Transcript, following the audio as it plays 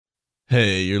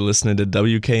Hey, you're listening to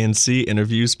WKNC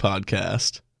Interviews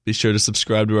Podcast. Be sure to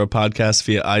subscribe to our podcast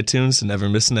via iTunes to never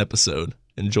miss an episode.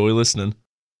 Enjoy listening.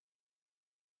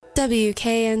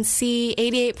 WKNC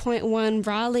 88.1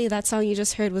 Raleigh. That song you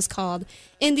just heard was called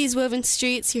In These Woven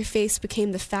Streets, Your Face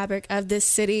Became the Fabric of This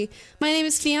City. My name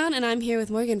is Fionn, and I'm here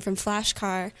with Morgan from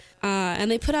Flashcar.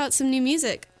 And they put out some new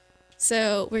music.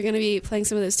 So we're going to be playing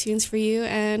some of those tunes for you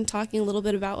and talking a little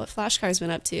bit about what Flashcar's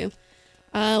been up to.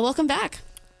 Welcome back.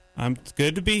 It's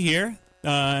good to be here.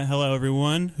 Hello,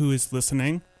 everyone who is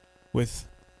listening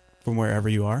from wherever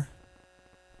you are.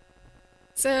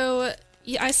 So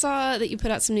I saw that you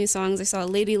put out some new songs. I saw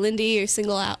Lady Lindy, your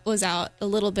single was out a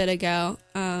little bit ago.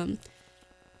 And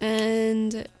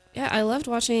yeah, I loved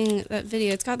watching that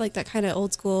video. It's got like that kind of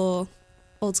old school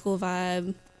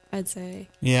vibe, I'd say.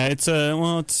 Yeah, it's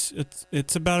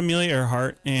about Amelia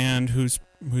Earhart and who's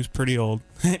pretty old.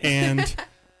 And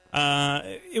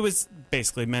it was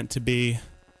basically meant to be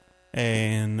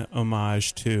an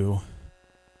homage to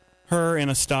her in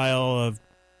a style of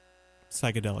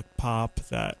psychedelic pop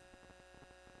that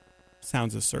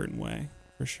sounds a certain way,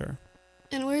 for sure.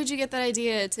 And where did you get that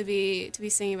idea to be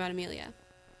singing about Amelia?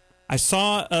 I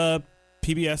saw a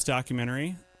PBS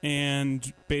documentary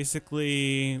and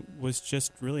basically was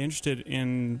just really interested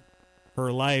in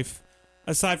her life.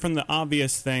 Aside from the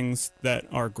obvious things that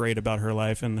are great about her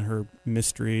life and her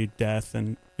mystery, death,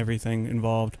 and everything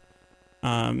involved,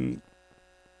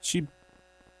 she's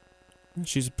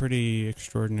a pretty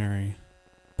extraordinary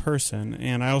person.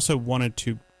 And I also wanted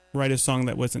to write a song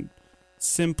that wasn't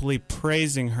simply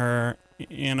praising her,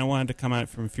 and I wanted to come at it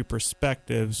from a few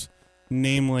perspectives,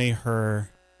 namely her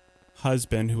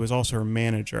husband, who was also her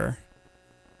manager.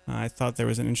 I thought there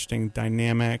was an interesting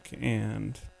dynamic,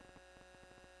 and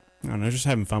I don't know, just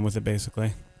having fun with it,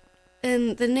 basically.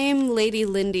 And the name Lady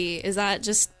Lindy, is that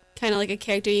just kind of like a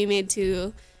character you made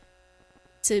to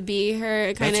be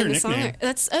her kind of in the song?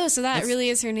 So that really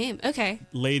is her name. Okay.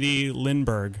 Lady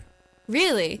Lindbergh.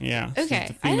 Really? Yeah.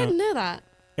 Okay. I didn't know that.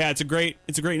 Yeah, it's a great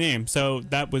name. So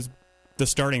that was the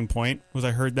starting point. Was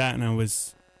I heard that and I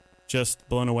was just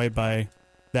blown away by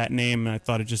that name, and I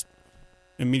thought it just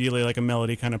immediately, like a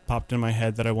melody, kind of popped in my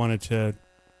head that I wanted to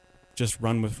just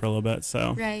run with for a little bit.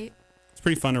 So right. It's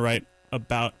pretty fun to write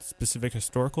about specific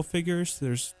historical figures.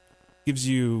 Gives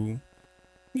you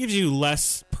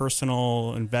less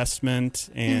personal investment,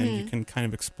 and you can kind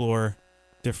of explore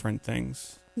different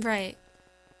things. Right.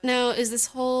 Now, is this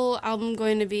whole album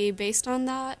going to be based on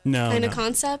that kind of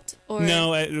concept? Or?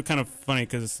 No, it was kind of funny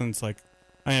because since I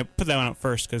put that one out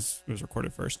first because it was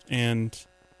recorded first, and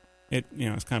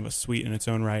it's kind of a suite in its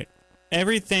own right.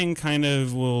 Everything kind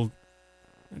of will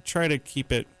try to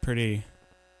keep it pretty.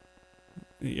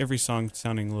 Every song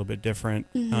sounding a little bit different.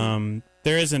 Mm-hmm.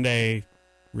 There isn't a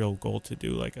real goal to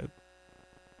do like a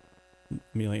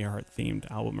Amelia Earhart themed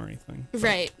album or anything.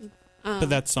 Right. But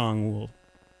that song will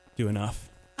do enough.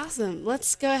 Awesome.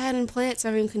 Let's go ahead and play it so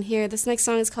everyone can hear. This next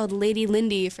song is called Lady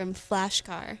Lindy from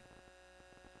Flashcar.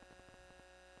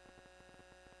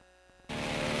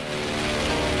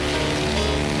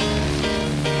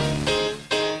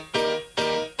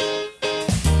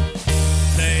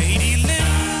 Lady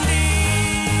Lindy,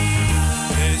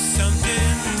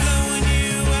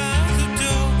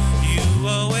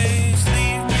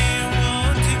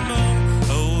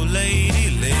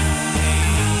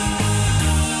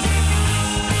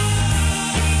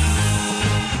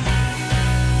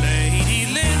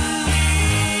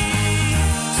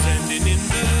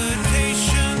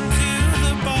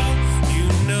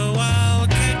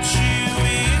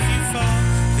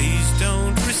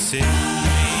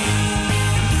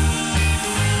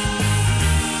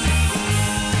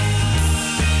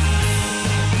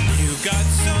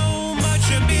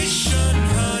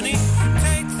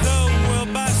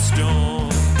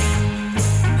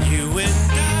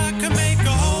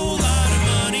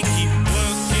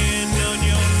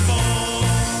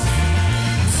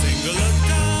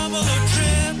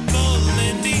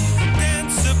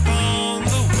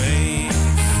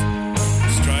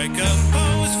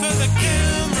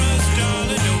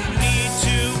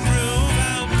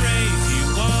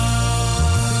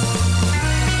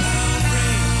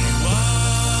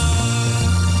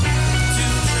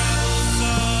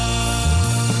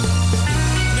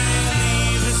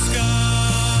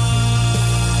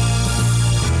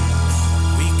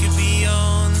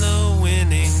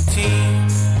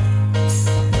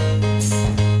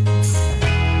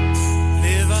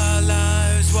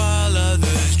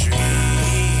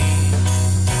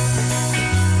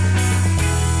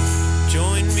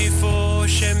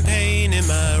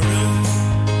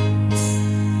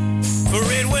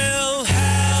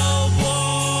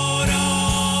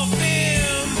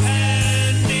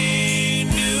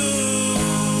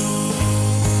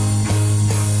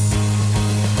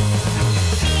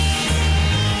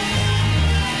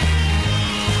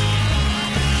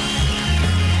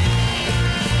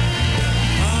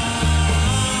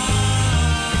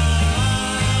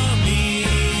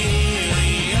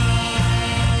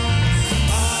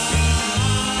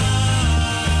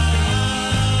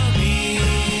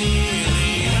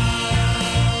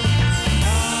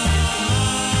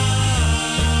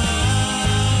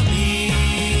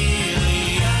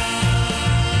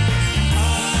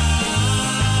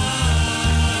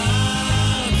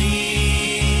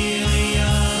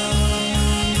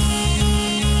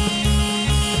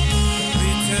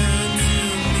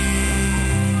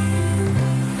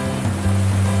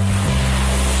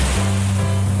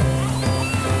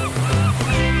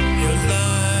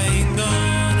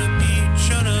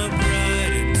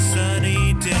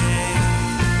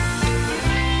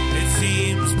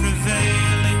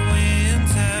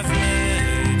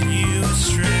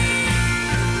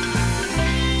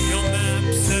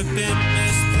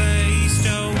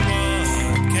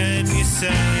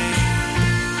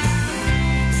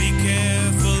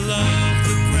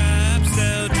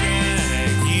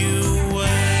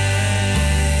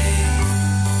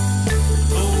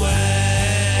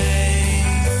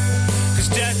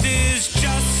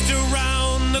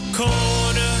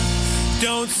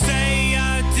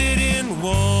 didn't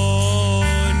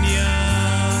warn ya,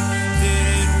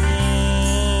 didn't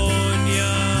warn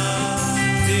ya,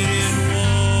 didn't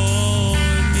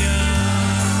warn ya,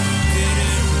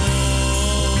 didn't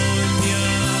warn ya,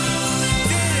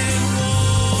 didn't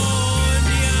warn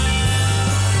ya,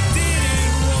 didn't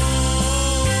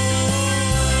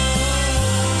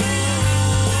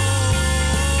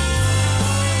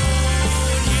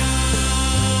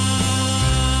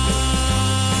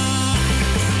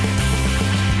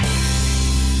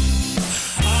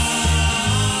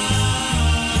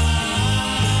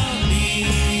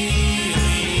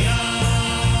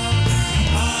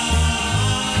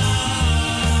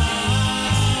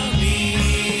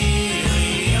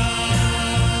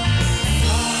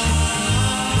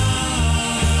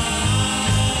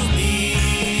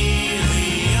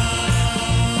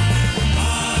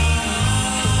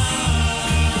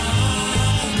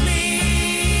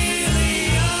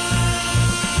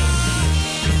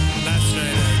Last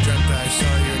night I dreamt I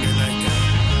saw you in your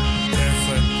nightgown,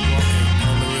 barefoot, walking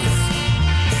on the roof.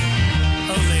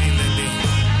 Oh, Lady Lindy,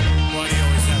 why do you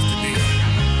always have to be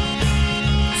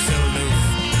so aloof?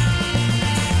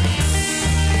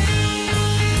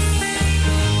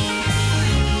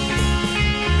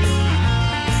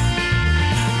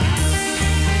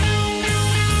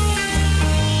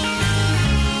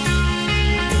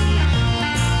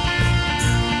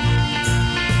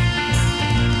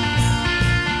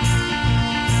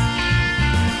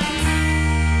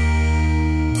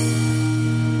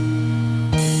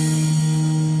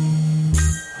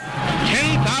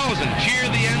 10,000 cheer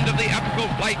the end of the epical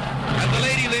flight as the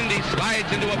Lady Lindy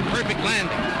slides into a perfect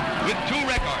landing with 2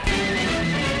 records.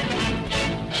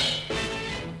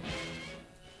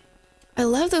 I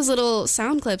love those little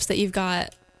sound clips that you've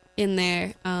got in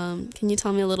there. Can you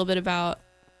tell me a little bit about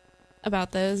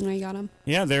those and where you got them?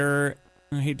 Yeah, they're,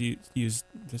 I hate to use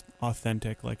just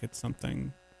authentic like it's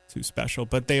something too special,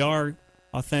 but they are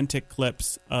authentic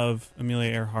clips of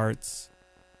Amelia Earhart's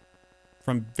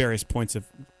from various points of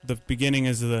the beginning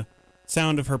is the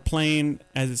sound of her plane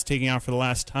as it's taking off for the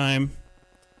last time,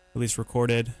 at least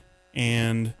recorded,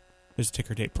 and there's a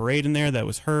ticker tape parade in there that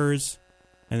was hers,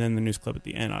 and then the news clip at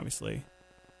the end, obviously.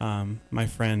 My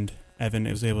friend Evan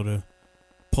was able to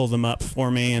pull them up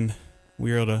for me, and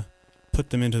we were able to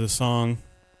put them into the song,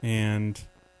 and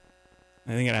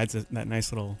I think it adds that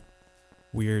nice little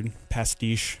weird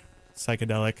pastiche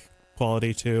psychedelic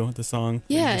quality to the song.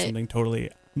 Yeah. There's something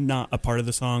totally not a part of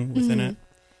the song within it.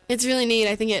 It's really neat.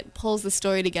 I think it pulls the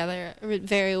story together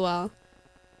very well.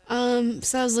 So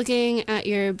I was looking at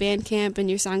your Bandcamp and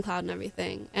your SoundCloud and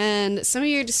everything, and some of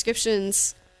your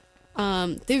descriptions,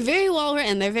 they're very well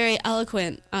written. They're very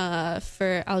eloquent. I'll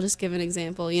just give an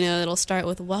example. You know, it'll start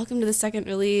with "Welcome to the second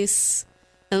release,"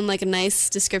 and like a nice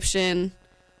description,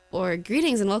 or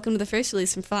 "Greetings and welcome to the first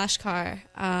release from Flashcar.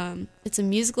 It's a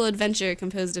musical adventure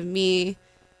composed of me,"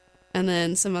 and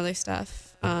then some other stuff.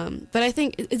 But I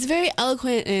think it's very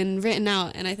eloquent and written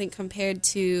out, and I think compared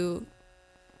to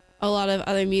a lot of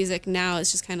other music now,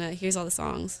 it's just kind of, here's all the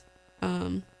songs.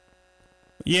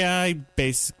 Yeah, I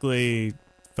basically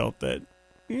felt that,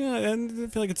 and I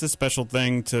feel like it's a special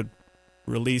thing to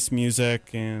release music,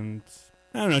 and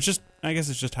I don't know, I guess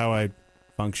it's just how I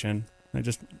function. I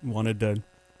just wanted to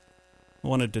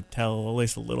tell at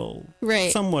least a little,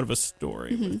 Right. somewhat of a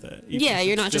story with it. Even Yeah, if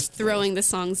you're it's not just throwing the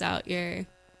songs out. You're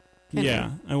kinda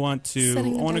Yeah, I want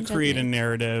setting the to bar create a gently.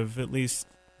 narrative, at least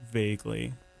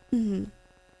vaguely.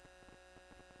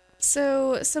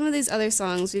 So some of these other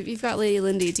songs, you've got Lady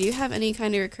Lindy. Do you have any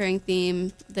kind of recurring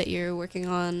theme that you're working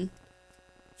on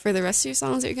for the rest of your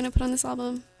songs that you're going to put on this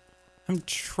album? I'm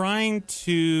trying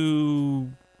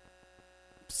to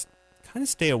kind of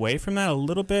stay away from that a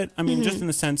little bit. I mean, just in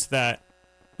the sense that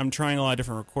I'm trying a lot of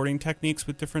different recording techniques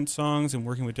with different songs and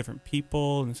working with different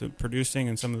people and so producing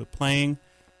and some of the playing.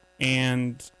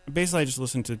 And basically I just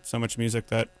listen to so much music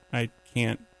that I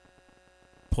can't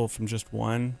pull from just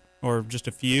one or just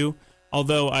a few.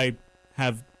 Although I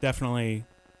have definitely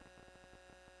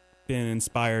been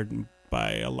inspired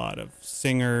by a lot of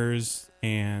singers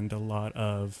and a lot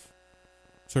of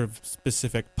sort of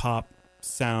specific pop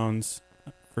sounds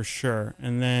for sure.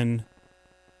 And then,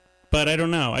 but I don't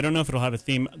know if it'll have a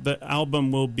theme. The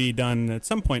album will be done at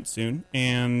some point soon,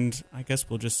 and I guess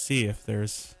we'll just see if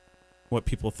there's what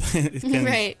people can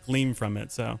Right. glean from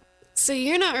it. So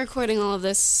you're not recording all of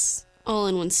this all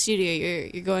in one studio.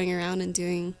 You're going around and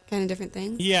doing kind of different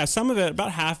things. yeah, some of it,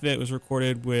 about half of it, was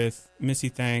recorded with Missy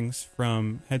Thangs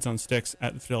from Heads on Sticks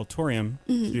at the Fidelatorium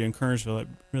studio in Kernersville, a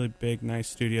really big, nice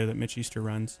studio that Mitch Easter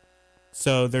runs.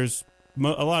 So there's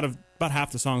about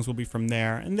half the songs will be from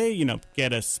there, and they,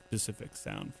 get a specific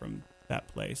sound from that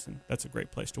place, and that's a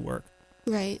great place to work.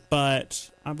 Right.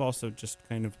 But I've also just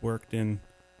kind of worked in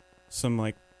some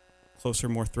like closer,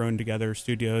 more thrown together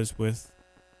studios with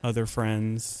other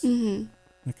friends. Mm-hmm.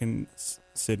 Like in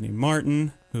Sydney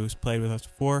Martin, who's played with us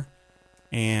before,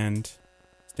 and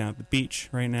is down at the beach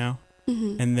right now.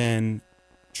 Mm-hmm. And then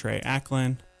Trey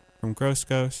Acklin from Gross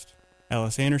Ghost,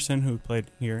 Ellis Anderson, who played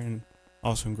here and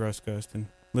also in Gross Ghost and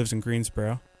lives in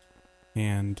Greensboro,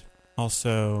 and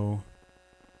also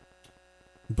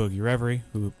Boogie Reverie,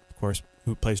 who of course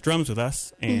who plays drums with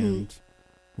us and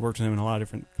worked with him in a lot of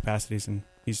different capacities, and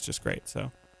he's just great.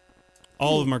 So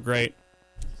all of them are great.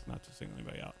 It's not to single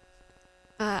anybody out.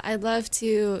 I'd love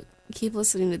to keep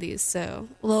listening to these, so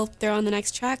we'll throw on the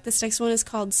next track. This next one is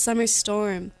called Summer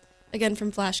Storm, again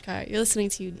from Flashcard. You're listening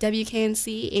to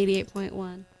WKNC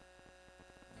 88.1.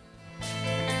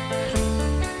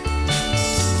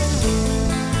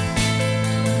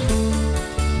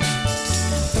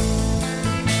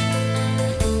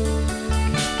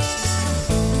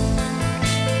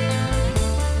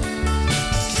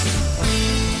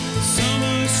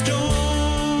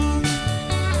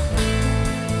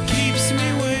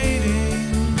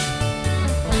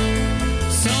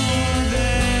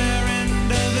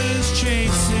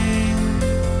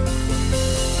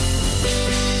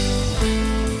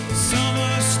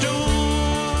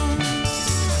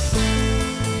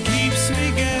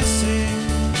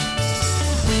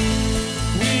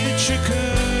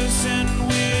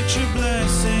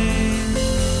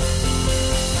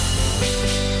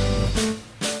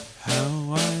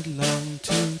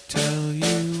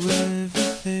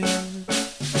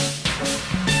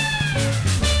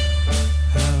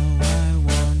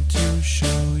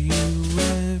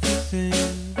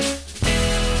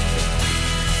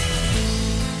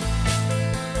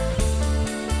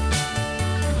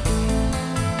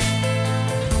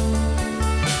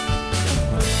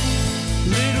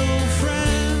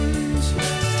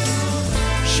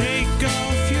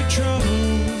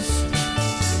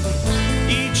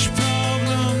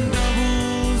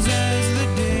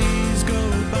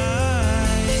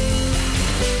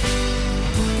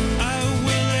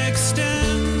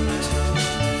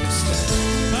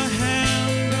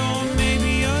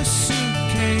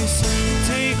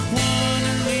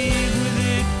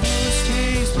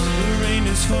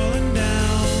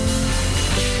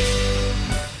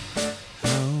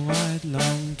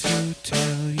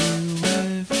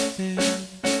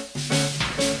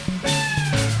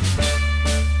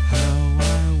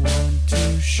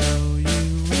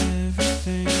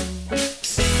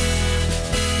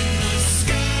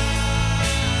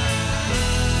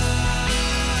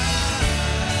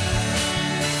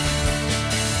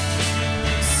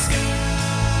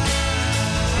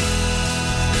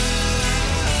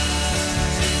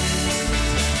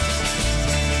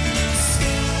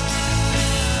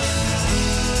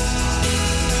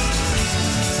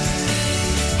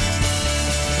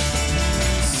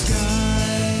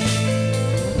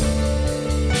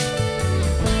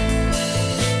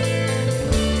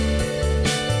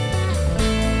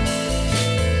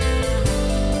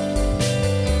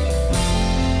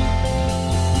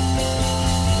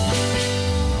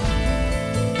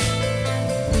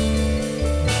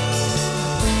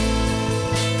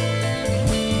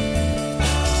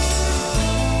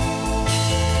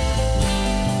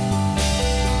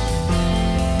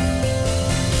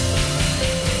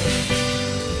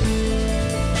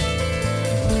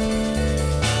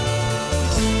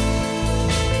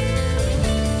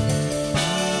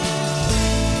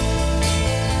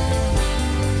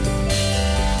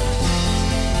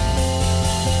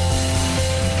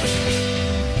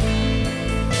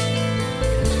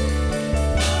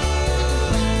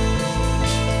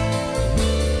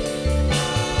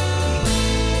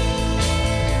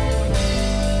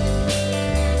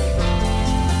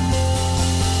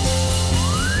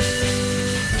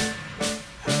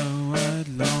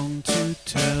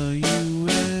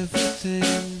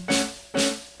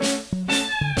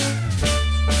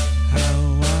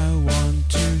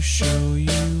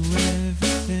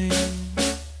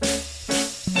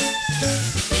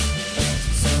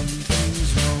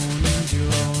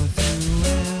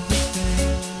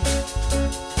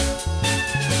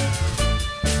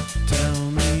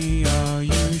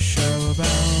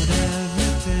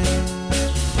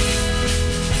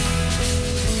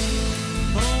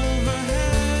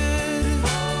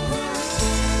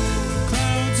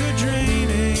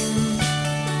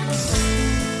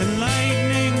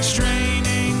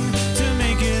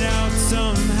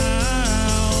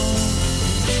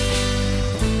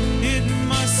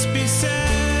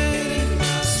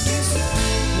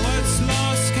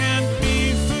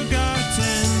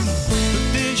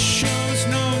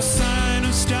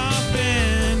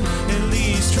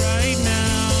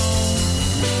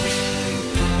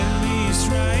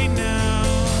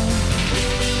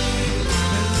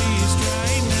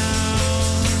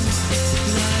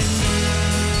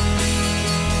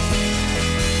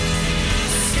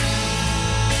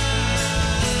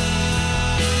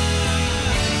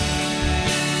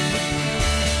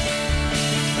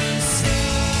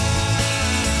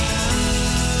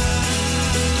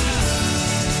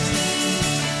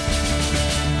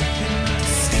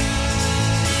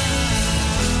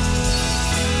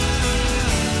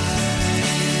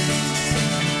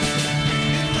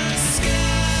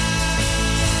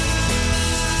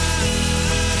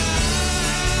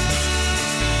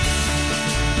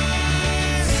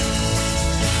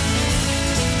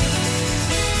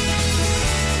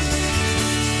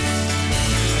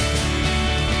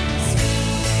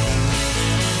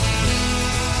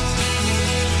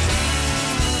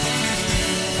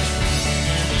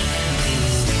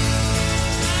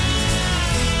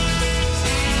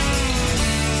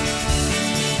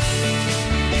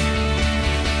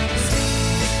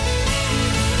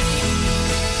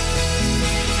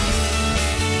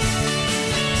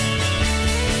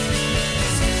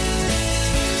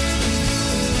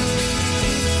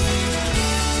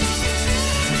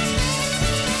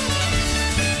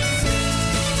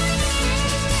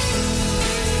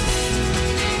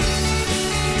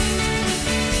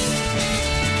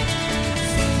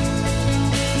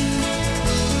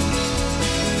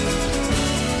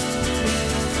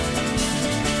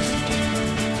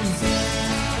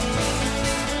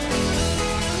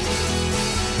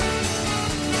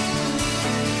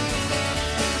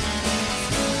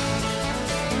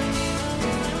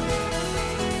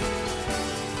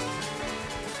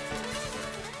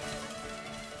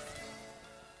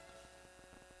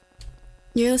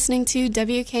 You're listening to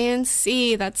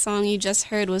WKNC. That song you just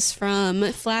heard was from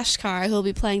Flashcar, who will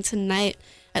be playing tonight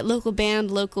at local band,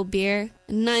 local beer,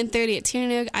 at 9:30 at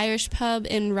Tiernogue Irish Pub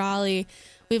in Raleigh.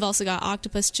 We've also got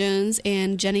Octopus Jones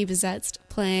and Jenny Bezetzt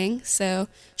playing, so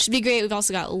should be great. We've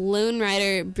also got Lone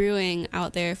Rider Brewing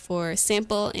out there for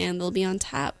sample, and they'll be on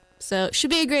tap. So it should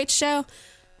be a great show.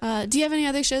 Do you have any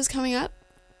other shows coming up?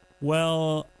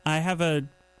 Well, I've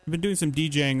been doing some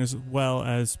DJing as well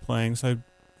as playing, so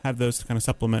I have those to kind of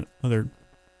supplement other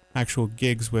actual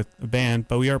gigs with a band.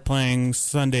 But we are playing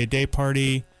Sunday Day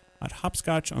Party at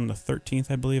Hopscotch on the 13th,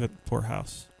 I believe, at the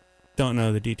Poorhouse. Don't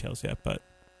know the details yet, but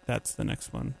that's the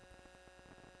next one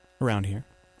around here.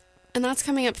 And that's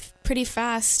coming up pretty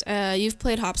fast. You've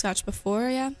played Hopscotch before,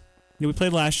 yeah? Yeah, we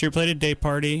played last year, played a day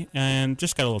party, and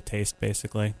just got a little taste,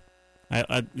 basically.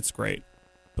 It's great,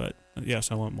 but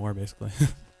yes, I want more, basically.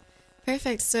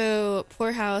 Perfect. So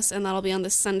Poorhouse, and that'll be on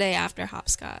the Sunday after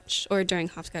Hopscotch, or during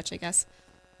Hopscotch, I guess.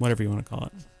 Whatever you want to call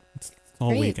it. It's the whole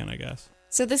Great. weekend, I guess.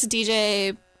 So this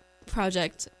DJ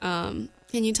project, can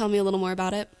you tell me a little more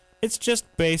about it? It's just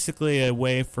basically a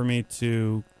way for me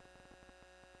to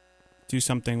do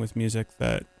something with music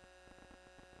that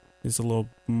is a little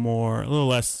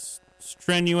less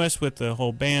strenuous with the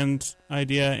whole band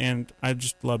idea, and I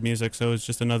just love music, so it's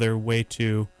just another way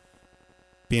to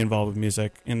be involved with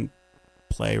music and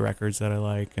play records that I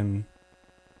like, and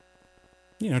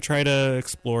try to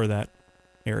explore that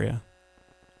area.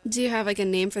 Do you have like a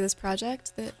name for this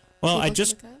project that? Well, I people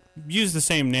just can look up? use the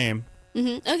same name.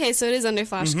 Mm-hmm. Okay, so it is under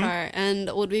Flashcar, and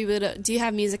do you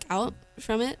have music out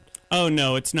from it? Oh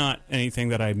no, it's not anything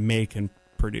that I make and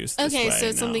produce this Okay, way, so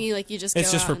it's no. something you just It's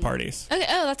go just out for and- parties. Okay,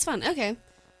 oh, that's fun. Okay,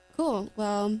 cool.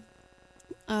 Well,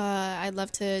 I'd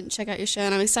love to check out your show,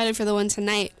 and I'm excited for the one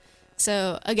tonight.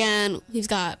 So again, we've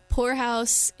got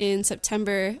Poorhouse in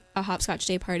September, a Hopscotch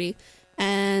Day Party,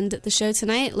 and the show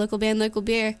tonight, local band, local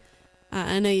beer.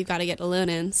 I know you've got to get Alone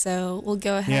in, so we'll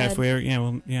go ahead. Yeah, if we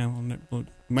ever, we'll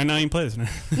might not even play this.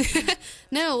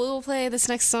 No, we will play this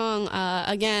next song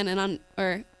again,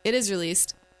 or it is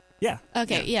released. Yeah.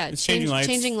 Okay, yeah. It's Changing Lights.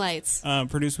 Changing Lights.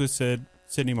 Produced with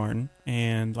Sidney Martin,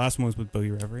 and last one was with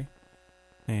Boogie Reverie,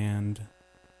 and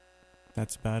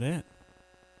that's about it.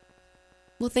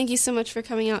 Well, thank you so much for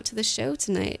coming out to the show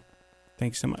tonight,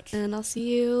 Thanks so much. and I'll see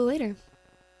you later.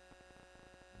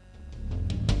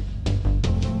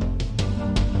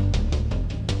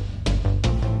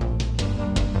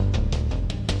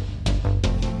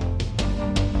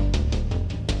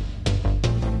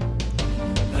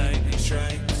 Lightning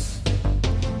strikes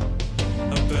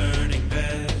a burning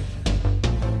bed.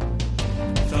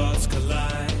 Thoughts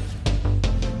collide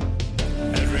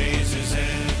at razor's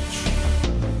edge.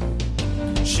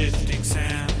 Shifting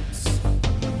sands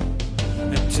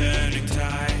and turning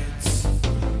tides.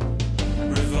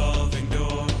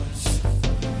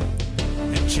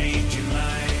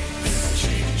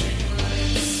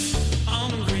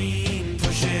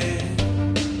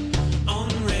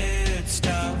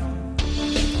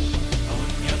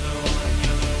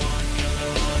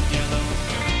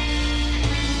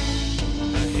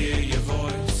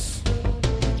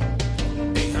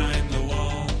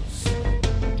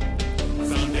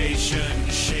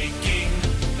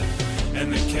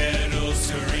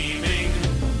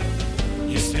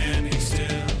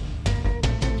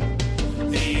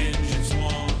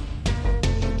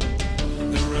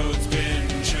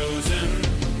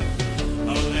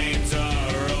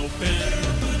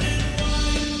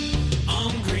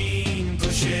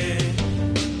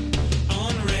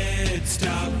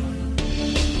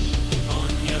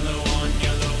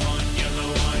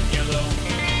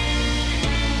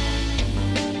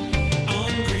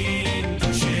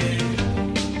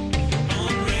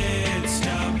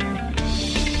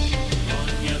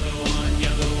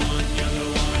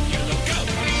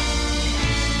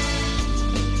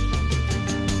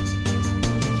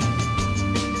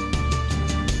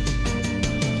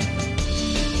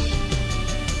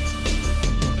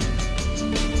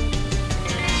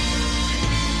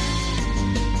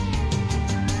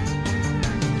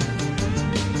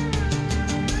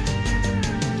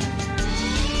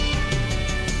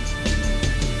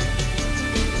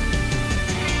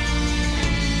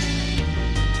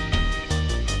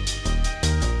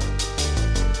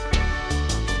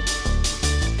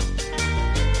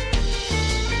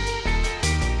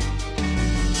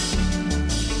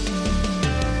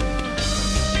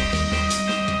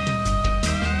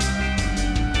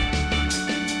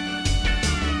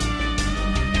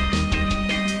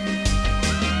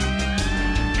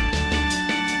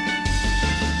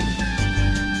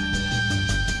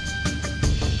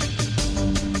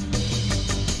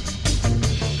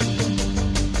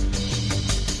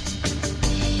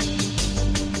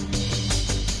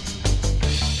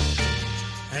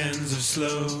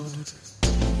 slowed,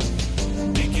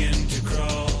 begin to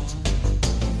crawl,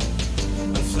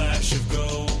 a flash of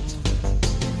gold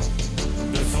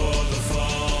before the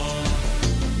fall.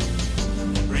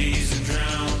 Reason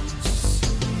drowns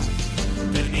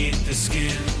beneath the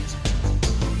skin.